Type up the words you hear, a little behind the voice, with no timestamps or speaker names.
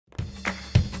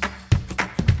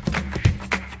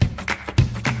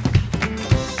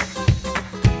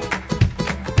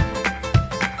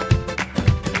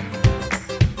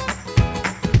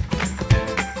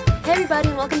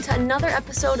welcome to another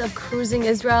episode of Cruising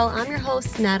Israel. I'm your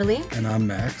host, Natalie. And I'm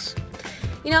Max.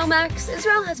 You know, Max,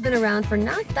 Israel has been around for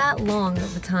not that long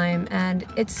of a time, and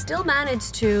it's still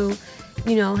managed to,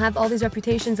 have all these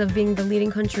reputations of being the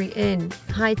leading country in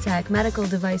high-tech, medical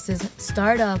devices,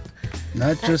 startup.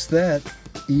 Not just that,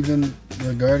 even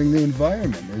regarding the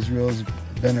environment. Israel's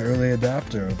been an early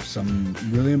adopter of some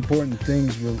really important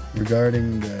things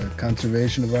regarding the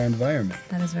conservation of our environment.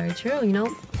 That is very true.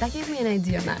 That gave me an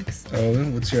idea, Max. Oh,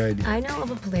 what's your idea? I know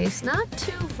of a place not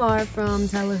too far from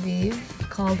Tel Aviv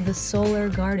called the Solar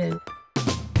Garden.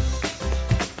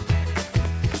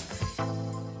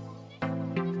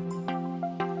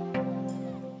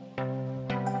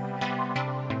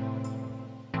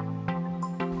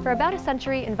 For about a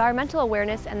century, environmental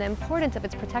awareness and the importance of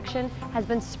its protection has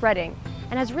been spreading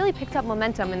and has really picked up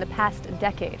momentum in the past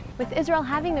decade. With Israel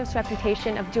having this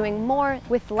reputation of doing more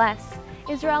with less,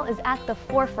 Israel is at the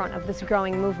forefront of this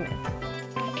growing movement.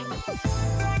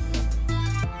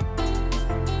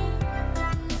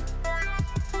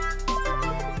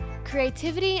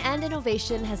 Creativity and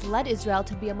innovation has led Israel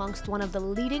to be amongst one of the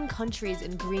leading countries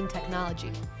in green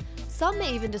technology. Some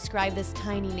may even describe this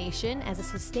tiny nation as a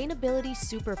sustainability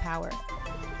superpower.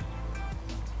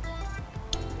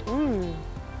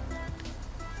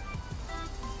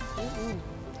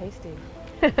 Tasty.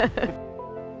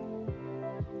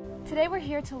 Today we're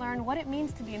here to learn what it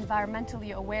means to be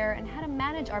environmentally aware and how to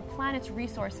manage our planet's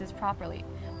resources properly.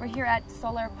 We're here at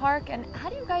Solar Park, and how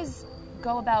do you guys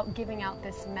go about giving out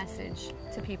this message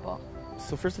to people?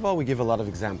 So first of all, we give a lot of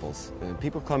examples.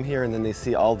 People come here and then they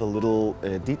see all the little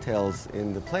details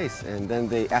in the place, and then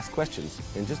they ask questions.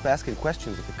 And just by asking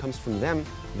questions, if it comes from them,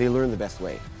 they learn the best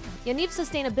way. Yaniv's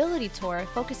sustainability tour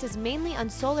focuses mainly on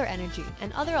solar energy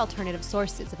and other alternative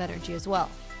sources of energy as well.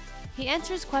 He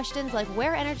answers questions like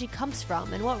where energy comes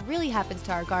from and what really happens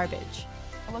to our garbage.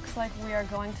 It looks like we are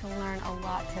going to learn a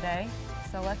lot today,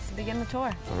 so let's begin the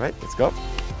tour. All right, let's go.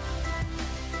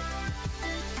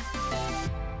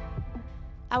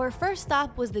 Our first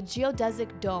stop was the geodesic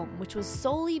dome, which was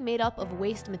solely made up of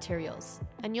waste materials.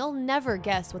 And you'll never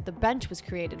guess what the bench was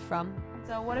created from.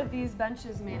 So what are these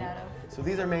benches made out of? So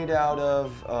these are made out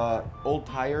of old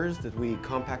tires that we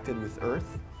compacted with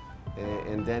earth,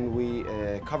 and then we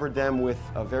covered them with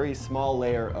a very small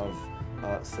layer of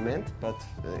cement, but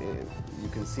you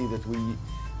can see that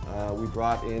we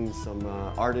brought in some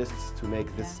artists to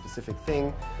make this specific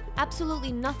thing.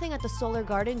 Absolutely nothing at the Solar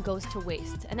Garden goes to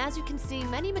waste, and as you can see,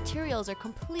 many materials are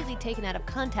completely taken out of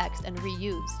context and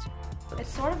reused.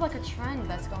 It's sort of like a trend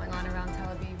that's going on around Tel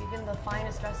Aviv. Even the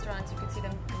finest restaurants, you can see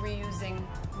them reusing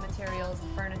materials,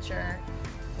 furniture.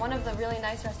 One of the really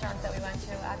nice restaurants that we went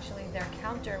to, actually, their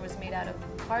counter was made out of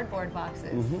cardboard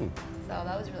boxes. So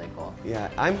that was really cool. Yeah,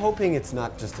 I'm hoping it's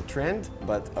not just a trend,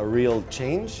 but a real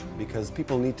change, because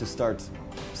people need to start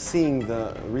seeing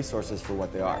the resources for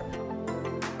what they are.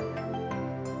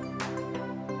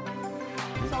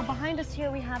 So behind us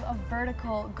here we have a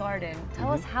vertical garden.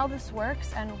 Tell us how this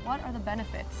works and what are the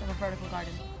benefits of a vertical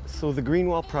garden? So the Green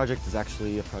Wall project is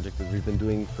actually a project that we've been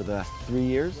doing for the last 3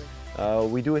 years.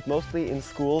 We do it mostly in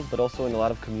schools, but also in a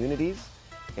lot of communities.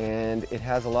 And it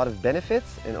has a lot of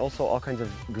benefits and also all kinds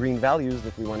of green values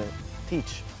that we want to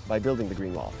teach by building the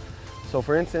Green Wall. So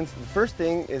for instance, the first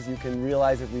thing is you can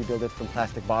realize that we build it from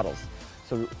plastic bottles.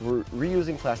 So we're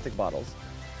reusing plastic bottles.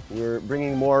 We're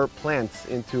bringing more plants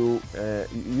into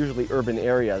usually urban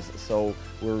areas, so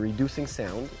we're reducing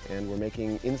sound and we're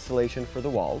making insulation for the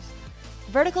walls.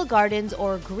 Vertical gardens,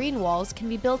 or green walls, can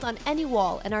be built on any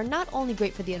wall and are not only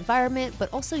great for the environment,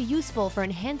 but also useful for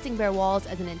enhancing bare walls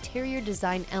as an interior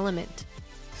design element.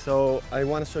 So I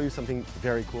want to show you something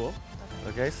very cool.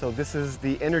 Okay, so this is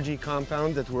the energy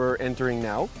compound that we're entering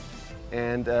now.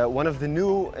 And one of the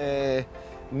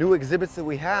new exhibits that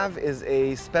we have is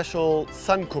a special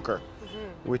sun cooker,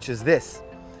 which is this.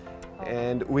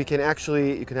 And we can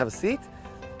actually, you can have a seat,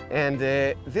 and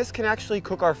this can actually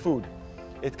cook our food.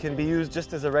 It can be used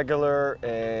just as a regular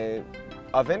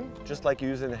oven, just like you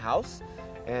use in the house.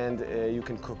 And you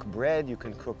can cook bread, you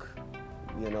can cook,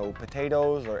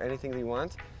 potatoes or anything that you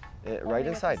want right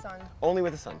inside. Only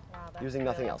with the sun. Using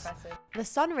nothing else. The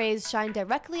sun rays shine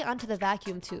directly onto the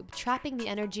vacuum tube, trapping the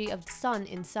energy of the sun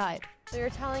inside. So you're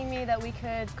telling me that we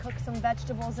could cook some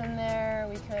vegetables in there,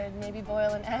 we could maybe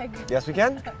boil an egg? Yes, we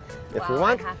can, if we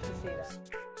want. I have to see that.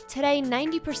 Today,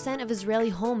 90% of Israeli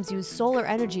homes use solar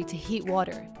energy to heat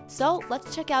water. So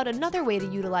let's check out another way to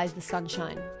utilize the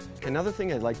sunshine. Another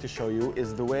thing I'd like to show you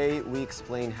is the way we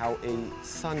explain how a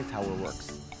sun tower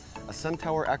works. A sun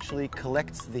tower actually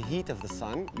collects the heat of the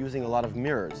sun using a lot of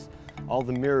mirrors. All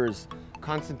the mirrors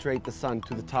concentrate the sun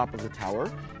to the top of the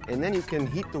tower, and then you can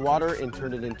heat the water and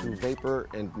turn it into vapor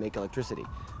and make electricity.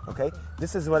 Okay,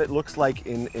 this is what it looks like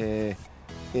in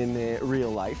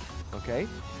real life. Okay,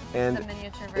 and It's a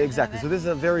miniature version exactly. of it. So this is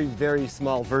a very, very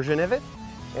small version of it,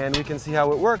 and we can see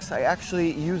how it works. I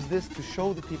actually use this to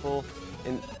show the people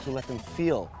and to let them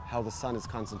feel how the sun is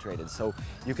concentrated. So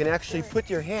you can actually put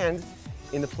your hand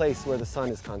in the place where the sun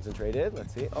is concentrated.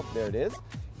 Let's see. Oh, there it is,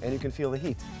 and you can feel the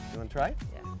heat. You want to try?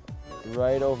 Yeah.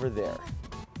 Right over there.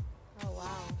 Oh wow.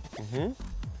 Mm-hmm.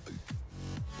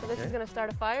 So this Okay. is gonna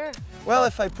start a fire? Well,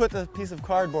 if I put a piece of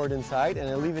cardboard inside and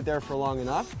I leave it there for long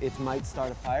enough, it might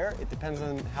start a fire. It depends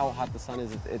on how hot the sun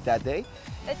is at that day.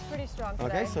 It's pretty strong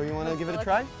today. Okay, so you want to give it a let's-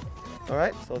 try? All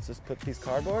right, so let's just put a piece of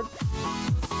cardboard.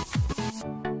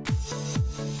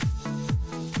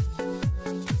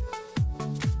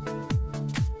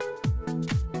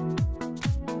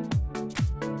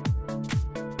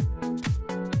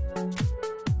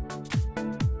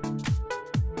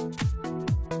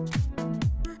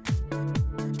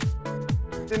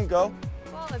 Didn't go.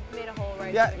 Well, it made a hole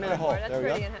right Yeah, in it the made a hole. cardboard. That's There we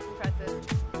pretty impressive.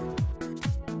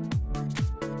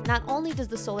 Not only does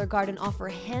the Solar Garden offer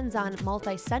hands-on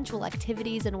multi-sensual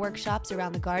activities and workshops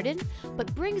around the garden,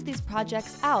 but brings these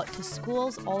projects out to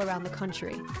schools all around the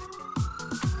country.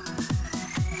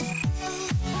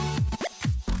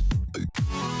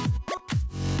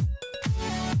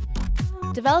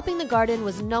 Developing the garden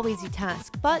was no easy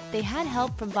task, but they had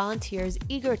help from volunteers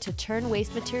eager to turn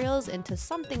waste materials into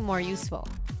something more useful.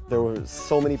 There were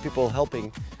so many people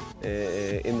helping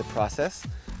in the process.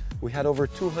 We had over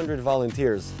 200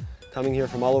 volunteers coming here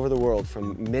from all over the world,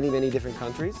 from many, many different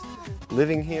countries,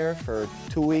 living here for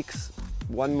 2 weeks,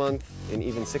 1 month, and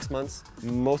even 6 months.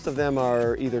 Most of them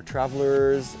are either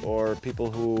travelers or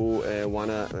people who want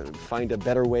to find a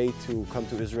better way to come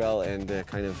to Israel and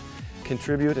kind of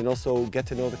contribute and also get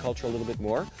to know the culture a little bit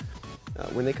more.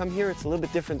 When they come here, it's a little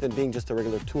bit different than being just a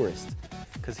regular tourist,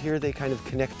 because here they kind of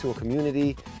connect to a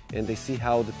community and they see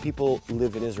how the people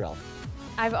live in Israel.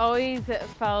 I've always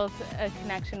felt a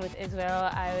connection with Israel.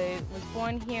 I was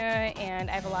born here and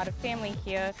I have a lot of family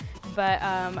here, but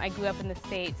I grew up in the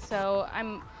States, so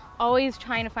I'm always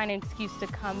trying to find an excuse to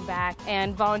come back,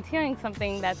 and volunteering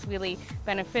something that's really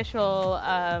beneficial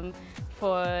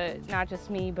for not just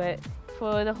me, but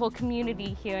for the whole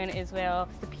community here in Israel.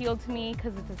 It's appealed to me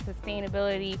because it's a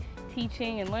sustainability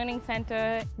teaching and learning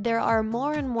center. There are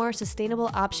more and more sustainable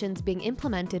options being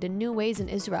implemented in new ways in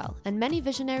Israel, and many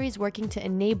visionaries working to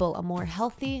enable a more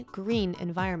healthy, green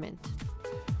environment.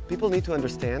 People need to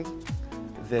understand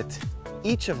that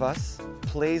each of us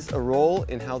plays a role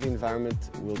in how the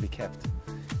environment will be kept.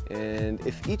 And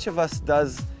if each of us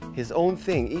does his own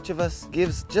thing, each of us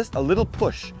gives just a little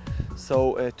push,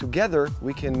 so together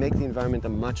we can make the environment a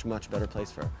much, much better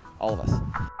place for all of us.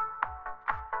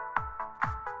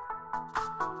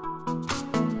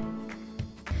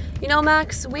 You know,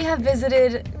 Max, we have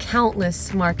visited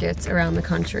countless markets around the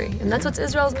country, and that's what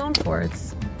Israel's known for.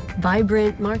 It's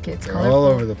vibrant markets, They're colorful. all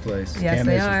over the place. Yes, Can't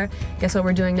they miss 'em. are. Guess what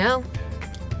we're doing now?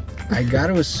 I got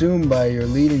to assume by your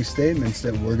leading statements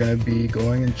that we're going to be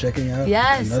going and checking out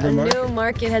Yes, another a market. new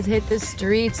market has hit the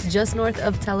streets just north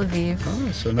of Tel Aviv.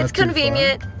 Oh, so not It's too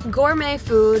convenient, gourmet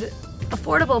food,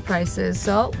 affordable prices,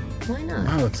 so why not?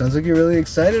 far. Wow, it sounds like you're really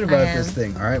excited about am. this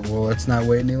thing. All right, well, let's not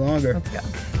wait any longer. Let's go.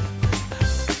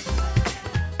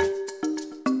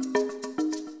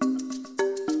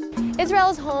 Israel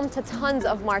is home to tons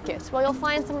of markets where you'll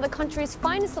find some of the country's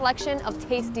finest selection of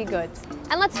tasty goods.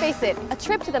 And let's face it, a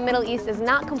trip to the Middle East is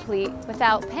not complete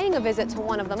without paying a visit to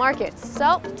one of the markets.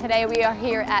 So today we are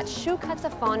here at Shuk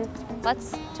HaTzafon.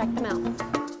 Let's check them out.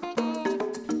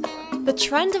 The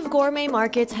trend of gourmet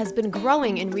markets has been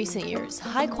growing in recent years.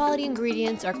 High-quality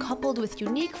ingredients are coupled with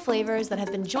unique flavors that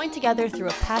have been joined together through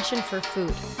a passion for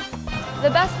food. The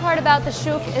best part about the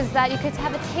Shuk is that you could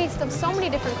have a taste of so many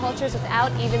different cultures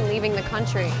without even leaving the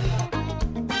country.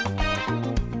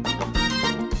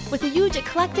 With a huge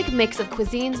eclectic mix of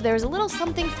cuisines, there's a little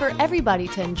something for everybody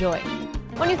to enjoy.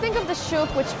 When you think of the Shuk,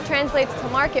 which translates to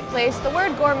marketplace, the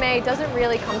word gourmet doesn't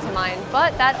really come to mind,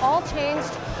 but that all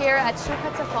changed here at Shuk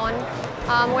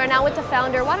HaTzafon. We're now with the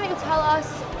founder. Why don't you tell us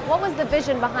what was the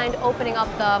vision behind opening up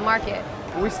the market?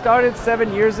 We started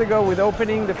 7 years ago with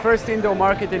opening the first indoor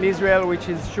market in Israel, which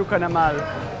is Shuk HaNamal.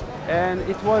 And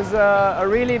it was a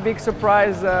really big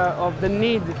surprise of the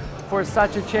need for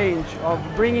such a change, of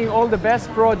bringing all the best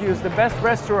produce, the best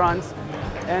restaurants.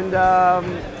 And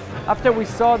after we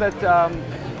saw that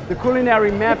the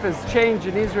culinary map has changed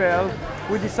in Israel,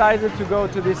 we decided to go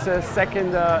to this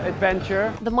second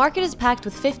adventure. The market is packed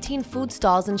with 15 food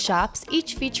stalls and shops,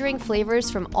 each featuring flavors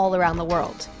from all around the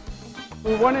world.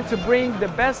 We wanted to bring the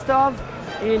best of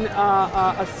in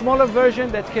a smaller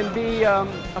version that can be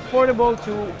affordable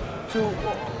to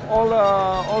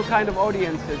all kind of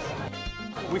audiences.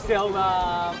 We sell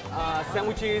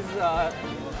sandwiches,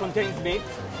 contains meat,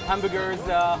 hamburgers,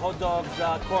 hot dogs,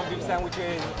 corned beef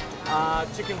sandwiches,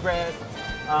 chicken breast,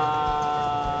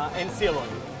 and sirloin.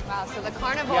 Wow, so the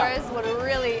carnivores would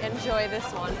really enjoy this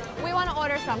one. We want to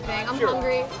order something. I'm Sure.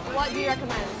 hungry. What do you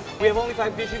recommend? We have only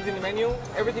 5 dishes in the menu.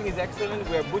 Everything is excellent.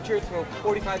 We are butchers for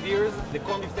 45 years. The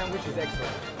corned beef sandwich is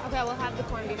excellent. Okay, we'll have the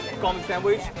corned beef sandwich. Corned beef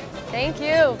sandwich, Thank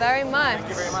you very much. Thank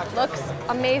you very much. Looks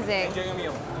amazing. enjoy your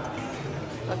meal.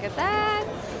 Look at that.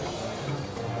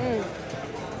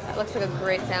 That looks like a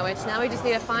great sandwich. Now we just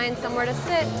need to find somewhere to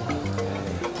sit.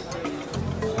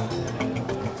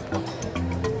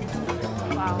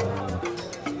 Wow.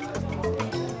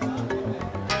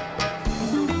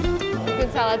 You can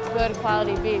tell it's good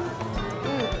quality beef.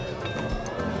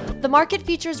 The market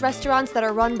features restaurants that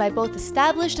are run by both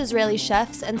established Israeli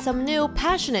chefs and some new,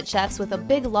 passionate chefs with a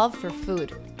big love for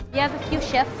food. We have a few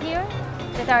chefs here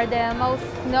that are the most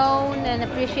known and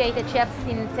appreciated chefs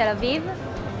in Tel Aviv.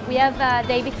 We have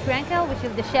David Frankel, which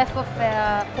is the chef of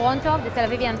Pronto, the Tel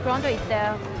Avivian Pronto. It's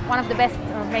one of the best,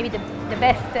 or maybe the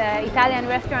best Italian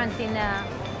restaurants in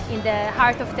the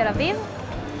heart of Tel Aviv.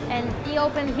 And he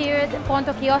opened here the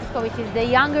Pronto Kiosco, which is the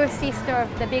younger sister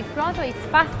of the big Pronto. It's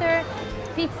faster,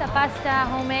 pizza, pasta,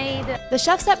 homemade. The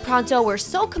chefs at Pronto were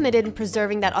so committed in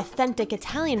preserving that authentic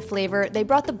Italian flavor, they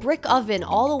brought the brick oven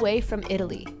all the way from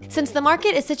Italy. Since the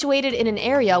market is situated in an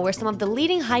area where some of the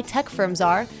leading high-tech firms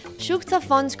are, Shuk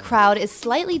Tzafon's crowd is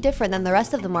slightly different than the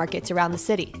rest of the markets around the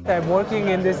city. I'm working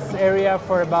in this area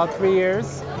for about 3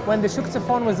 years. When the Shuk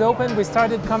Tzafon was opened, we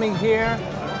started coming here.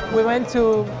 We went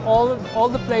to all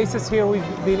the places here we've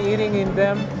been eating in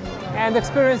them. And the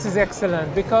experience is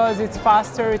excellent because it's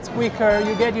faster, it's quicker,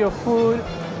 you get your food.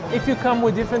 If you come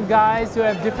with different guys who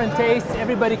have different tastes,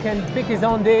 everybody can pick his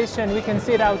own dish and we can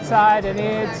sit outside and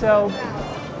eat. So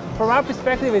from our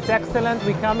perspective, it's excellent.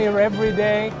 We come here every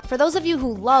day. For those of you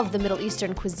who love the Middle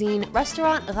Eastern cuisine,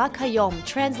 restaurant Rak Hayom,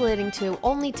 translating to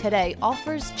Only Today,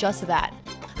 offers just that.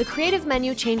 The creative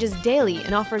menu changes daily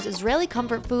and offers Israeli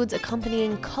comfort foods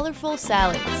accompanying colorful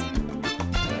salads.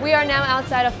 We are now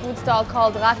outside a food stall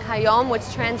called Rak Hayom, which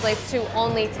translates to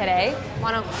Only Today.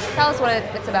 Want to tell us what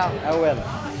it's about? I will.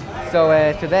 So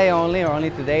Today Only, or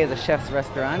Only Today, is a chef's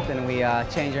restaurant, and we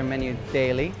change our menu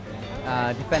daily,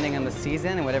 depending on the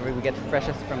season and whatever we get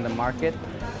freshest from the market.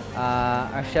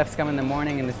 Our chefs come in the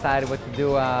morning and decide what to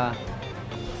do,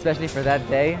 especially for that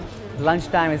day.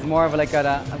 Lunchtime is more of like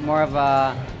more of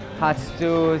hot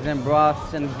stews and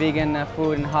broths and vegan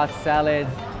food and hot salads.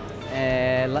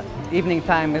 Evening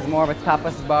time is more of a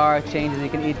tapas bar, changes. You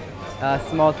can eat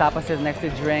small tapases next to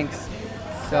drinks.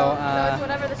 So it's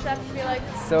whatever the chefs feel like.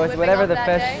 So it's whatever the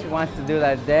chef wants to do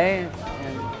that day.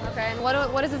 Okay, and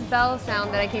what is this bell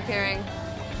sound that I keep hearing?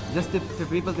 Just for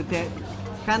people to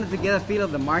kind of to get a feel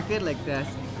of the market, like this,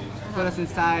 put us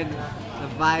inside the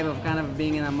vibe of kind of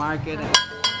being in a market.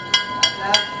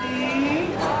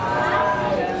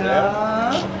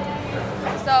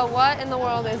 So what in the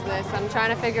world is this? I'm trying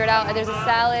to figure it out. There's a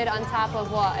salad on top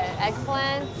of what?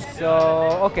 Eggplant?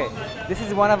 So, okay, this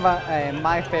is one of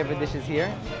my favorite dishes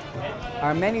here.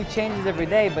 Our menu changes every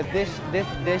day, but this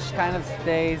dish kind of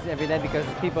stays every day because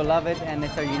people love it and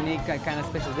it's a unique kind of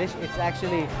special dish. It's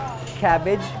actually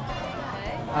cabbage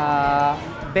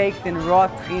baked in raw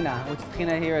tahina, which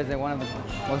tahina here is one of the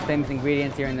most famous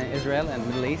ingredients here in Israel and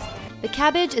Middle East. The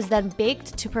cabbage is then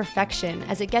baked to perfection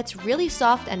as it gets really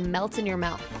soft and melts in your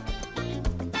mouth.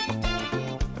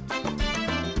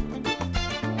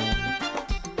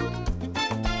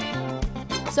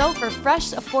 So for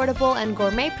fresh, affordable, and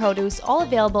gourmet produce all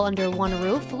available under one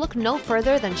roof, look no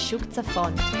further than Shuk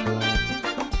Tzafon.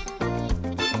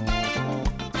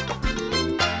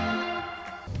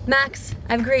 Max,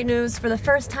 I have great news. For the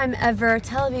first time ever,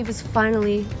 Tel Aviv is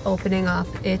finally opening up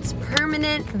its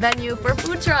permanent venue for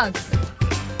food trucks.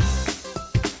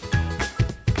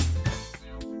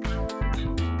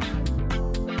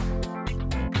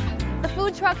 The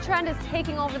food truck trend is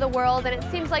taking over the world, and it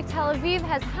seems like Tel Aviv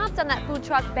has hopped on that food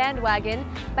truck bandwagon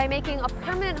by making a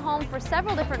permanent home for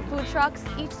several different food trucks,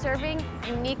 each serving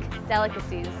unique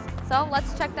delicacies. So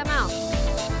let's check them out.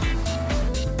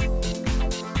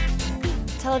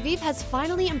 Tel Aviv has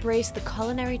finally embraced the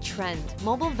culinary trend.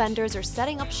 Mobile vendors are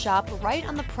setting up shop right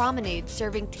on the promenade,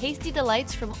 serving tasty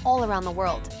delights from all around the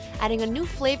world, adding a new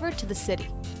flavor to the city.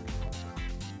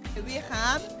 We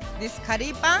have this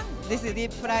curry pan. This is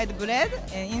deep fried bread,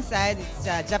 and inside it's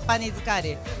Japanese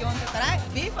curry. You want to try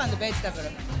beef and vegetable?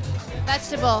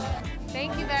 Vegetable.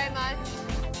 Thank you very much.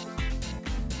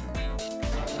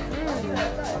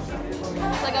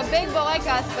 It's like a big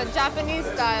boekas, but Japanese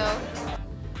style.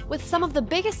 With some of the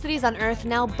biggest cities on Earth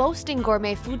now boasting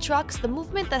gourmet food trucks, the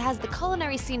movement that has the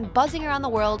culinary scene buzzing around the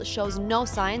world shows no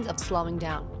signs of slowing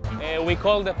down. We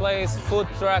call the place Food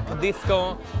Truck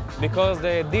Disco because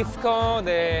the disco,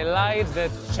 the lights,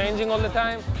 that's changing all the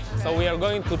time. So we are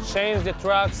going to change the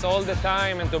trucks all the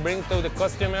time and to bring to the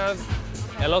customers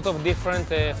a lot of different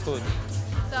food.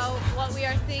 So what we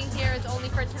are seeing here is only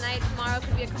for tonight. Tomorrow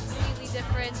could be a completely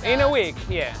different... In a week,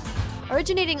 yeah.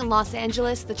 Originating in Los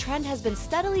Angeles, the trend has been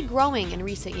steadily growing in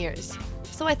recent years.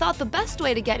 So I thought the best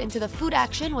way to get into the food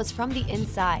action was from the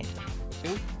inside.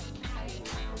 Of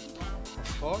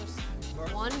course.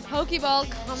 One pokeball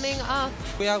coming up.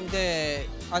 We have the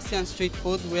Asian street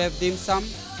food. We have dim sum.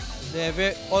 They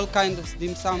have all kinds of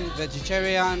dim sum,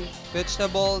 vegetarian,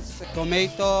 vegetables,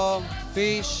 tomato,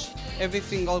 fish,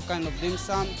 everything, all kind of dim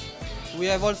sum. We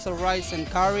have also rice and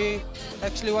curry.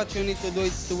 Actually, what you need to do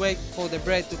is to wait for the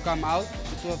bread to come out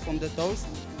from the toast.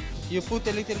 You put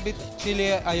a little bit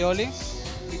chili aioli.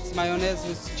 It's mayonnaise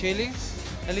with chili.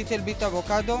 A little bit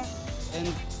avocado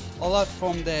and a lot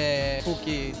from the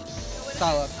cookie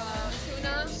salad.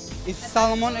 Tuna? It's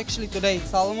salmon, actually today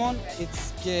it's salmon.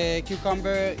 It's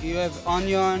cucumber, you have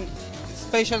onion.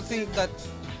 Special thing that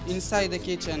inside the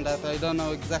kitchen that I don't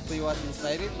know exactly what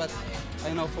inside it, but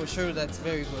I know for sure that's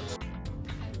very good.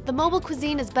 The mobile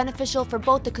cuisine is beneficial for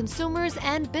both the consumers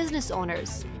and business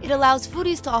owners. It allows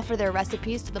foodies to offer their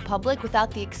recipes to the public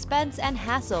without the expense and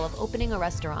hassle of opening a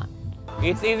restaurant.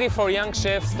 It's easy for young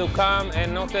chefs to come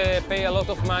and not pay a lot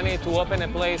of money to open a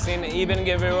place in Ibn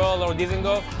Gevurot or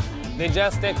Dizengoff. They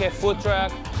just take a food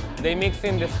truck, they mix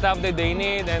in the stuff that they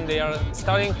need, and they are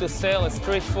starting to sell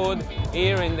street food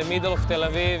here in the middle of Tel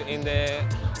Aviv, in the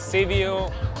Sea View.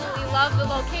 We love the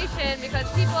location because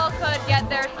people could get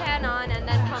their tan on and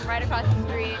then come right across the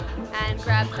street and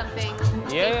grab something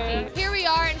tasty. Here we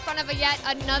are in front of yet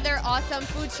another awesome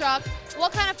food truck.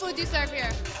 What kind of food do you serve here?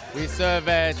 We serve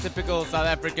a typical South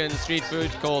African street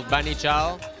food called bani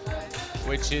chal,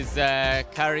 which is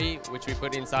curry, which we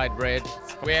put inside bread.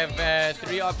 We have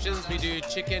 3 options. We do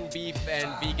chicken, beef,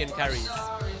 and vegan curries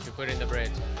to put in the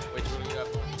bread. Which will you have?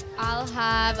 I'll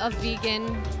have a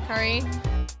vegan curry.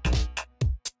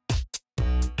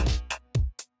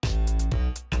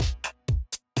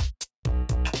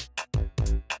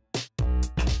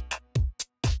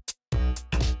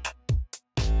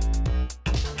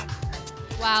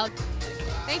 Wow.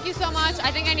 Thank you so much.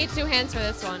 I think I need 2 hands for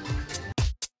this one.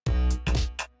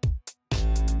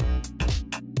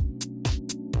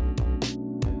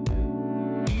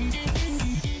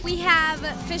 We have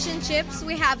fish and chips.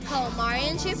 We have calamari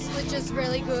and chips, which is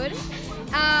really good.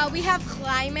 We have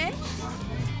climate.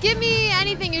 Give me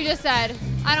anything you just said.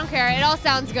 I don't care. It all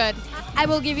sounds good. I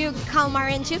will give you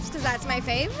calamari and chips because that's my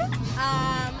fave.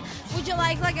 Would you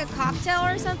like a cocktail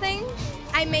or something?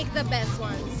 I make the best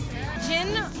ones.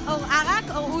 Gin or arak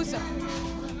or ouzo?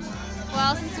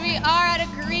 Well, since we are at a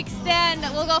Greek stand,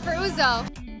 we'll go for ouzo.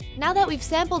 Now that we've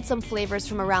sampled some flavors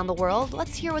from around the world,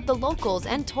 let's hear what the locals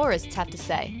and tourists have to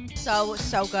say. So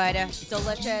good,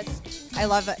 delicious. I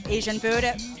love Asian food.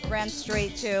 Ran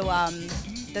straight to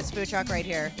this food truck right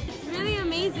here. It's really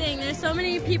amazing. There's so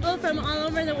many people from all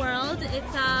over the world.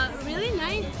 It's really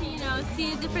nice to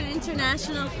see different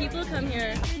international people come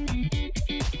here.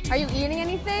 Are you eating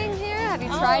anything here? Have you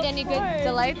tried any good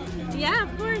delights? Yeah,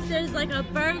 of course. There's a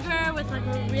burger with a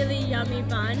really yummy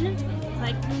bun.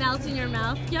 It's melts in your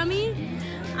mouth, yummy.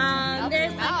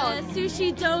 There's a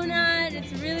sushi donut.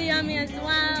 It's really yummy as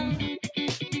well.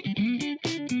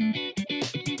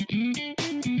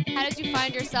 How did you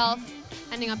find yourself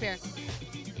ending up here?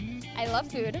 I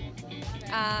love food.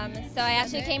 So I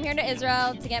actually came here to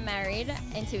Israel to get married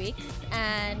in 2 weeks,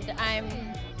 and I'm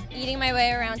eating my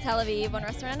way around Tel Aviv, one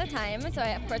restaurant at a time, so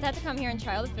I of course had to come here and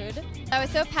try all the food. I was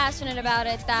so passionate about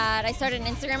it that I started an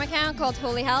Instagram account called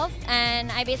Holy Health,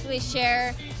 and I basically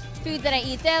share foods that I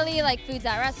eat daily, like foods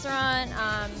at restaurant,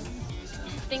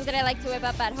 things that I like to whip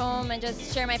up at home, and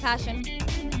just share my passion.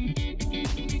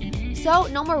 So,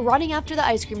 no more running after the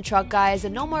ice cream truck, guys,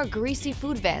 and no more greasy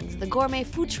food vans. The gourmet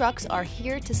food trucks are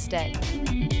here to stay.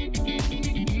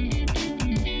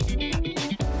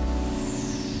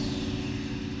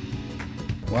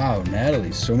 Wow,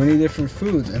 Natalie, so many different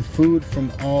foods and food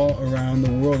from all around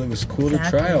the world. It was cool to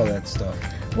try all that stuff.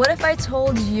 What if I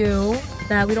told you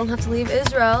that we don't have to leave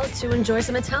Israel to enjoy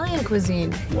some Italian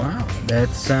cuisine? Wow, that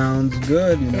sounds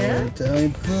good.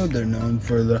 Italian food, they're known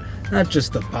for not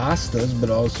just the pastas, but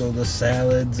also the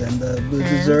salads and the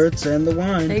desserts and the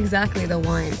wine. Exactly, the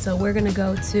wine. So we're going to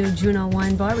go to Juno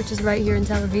Wine Bar, which is right here in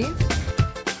Tel Aviv.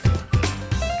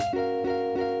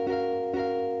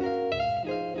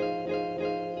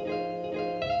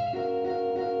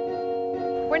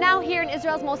 out here in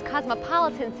Israel's most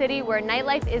cosmopolitan city where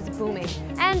nightlife is booming.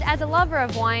 And as a lover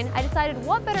of wine, I decided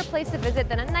what better place to visit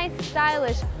than a nice,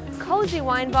 stylish, cozy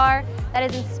wine bar that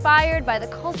is inspired by the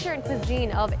culture and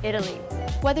cuisine of Italy.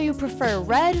 Whether you prefer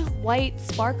red, white,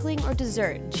 sparkling, or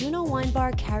dessert, Juno Wine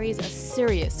Bar carries a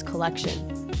serious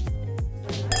collection.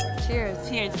 Cheers.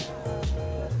 Cheers.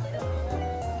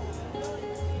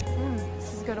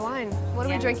 This is good wine. What are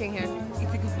we drinking here?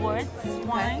 It's a Gewurz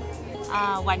wine,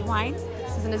 white wine.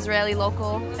 This is an Israeli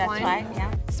local wine? That's right,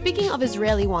 yeah. Speaking of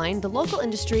Israeli wine, the local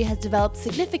industry has developed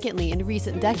significantly in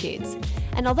recent decades.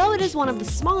 And although it is one of the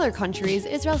smaller countries,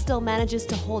 Israel still manages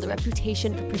to hold a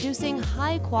reputation for producing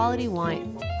high-quality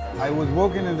wine. I was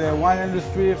working in the wine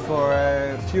industry for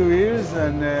a few years,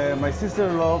 and my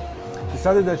sister-in-law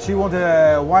decided that she wanted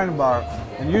a wine bar.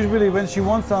 And usually when she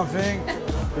wants something,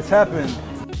 it's happened.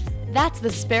 That's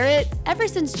the spirit. Ever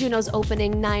since Juno's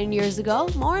opening 9 years ago,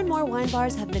 more and more wine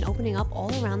bars have been opening up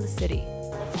all around the city.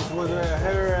 It was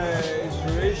her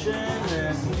inspiration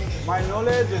and my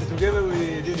knowledge, and together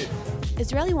we did it.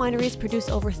 Israeli wineries produce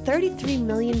over 33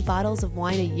 million bottles of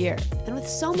wine a year. And with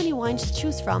so many wines to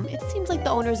choose from, it seems like the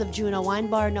owners of Juno Wine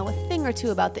Bar know a thing or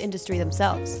two about the industry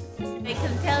themselves. They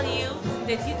can tell you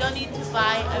that you don't need to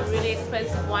buy a really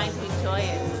expensive wine to enjoy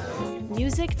it.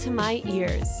 Music to my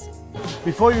ears.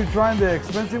 Before you try the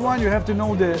expensive one, you have to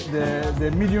know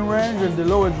the medium range and the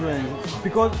lowest range.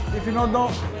 Because if you don't know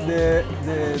the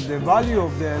value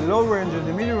of the low range and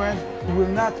the medium range, you will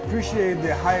not appreciate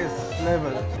the highest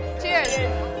level. Cheers!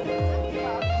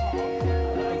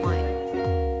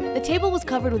 The table was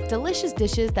covered with delicious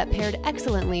dishes that paired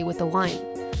excellently with the wine.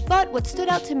 But what stood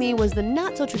out to me was the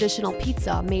not-so-traditional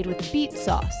pizza made with beet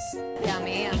sauce.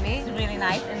 Yummy, yummy. It's really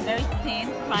nice and very thin,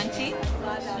 crunchy.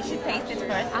 You should taste it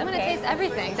first. I'm gonna taste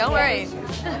everything, don't worry.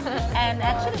 And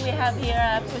actually we have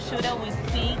here prosciutto with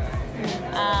figs,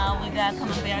 with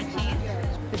camembert cheese.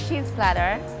 The cheese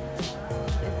platter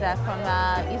is from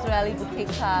Israeli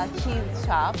boutique cheese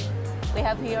shop. We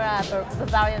have here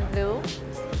Bavarian Blue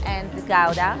and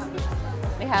Gouda.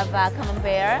 We have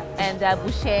camembert and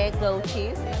Boucher goat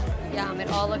cheese. Yum, it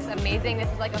all looks amazing. This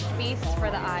is like a feast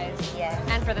for the eyes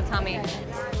and for the tummy.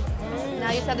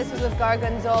 Now you said this is with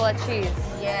Gorgonzola cheese.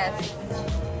 Yes.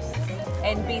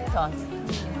 And beet sauce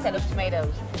instead of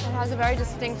tomatoes. It has a very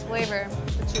distinct flavor,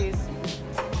 the cheese.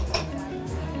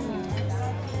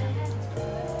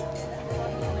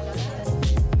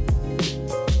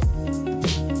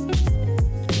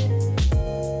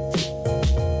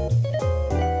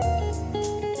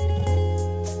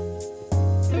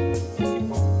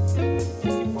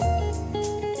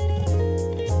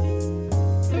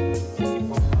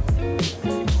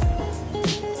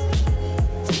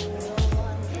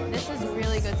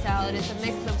 It's a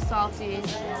mix of salty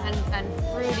and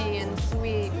fruity and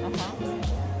sweet.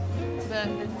 The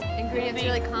ingredients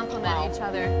really complement each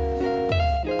other.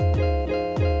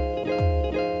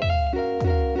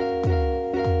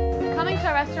 Coming to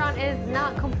a restaurant is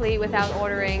not complete without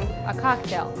ordering a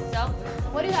cocktail. So,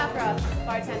 what do you have for us,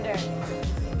 bartender?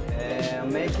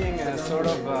 I'm making a sort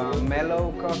of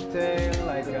mellow cocktail,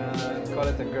 like call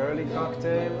it a girly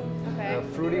cocktail, a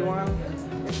fruity one.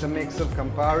 It's a mix of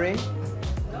Campari,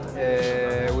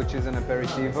 which is an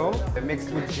aperitivo, mixed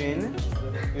with gin.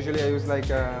 Usually I use like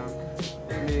a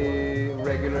really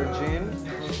regular gin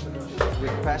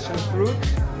with passion fruit.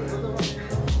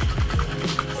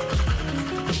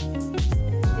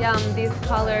 Yum, these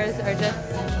colors are just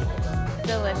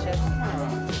delicious.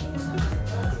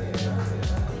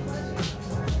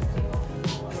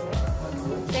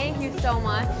 Thank you so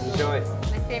much. Enjoy.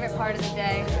 My favorite part of the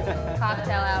day,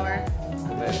 cocktail hour.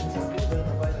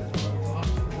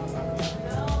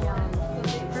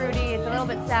 Fruity, it's a little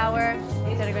bit sour.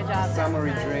 You did a good job.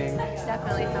 Summery drink.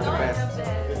 Definitely The summery. best.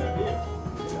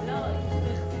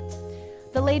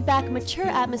 The laid-back, mature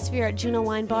atmosphere at Juno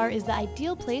Wine Bar is the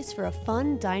ideal place for a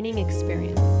fun dining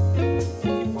experience.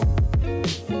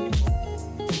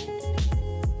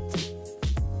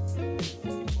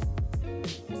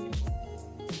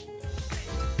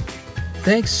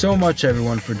 Thanks so much,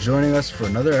 everyone, for joining us for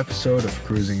another episode of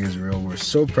Cruising Israel. We're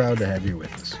so proud to have you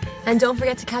with us. And don't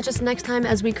forget to catch us next time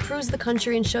as we cruise the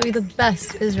country and show you the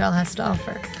best Israel has to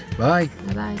offer. Bye.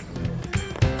 Bye-bye.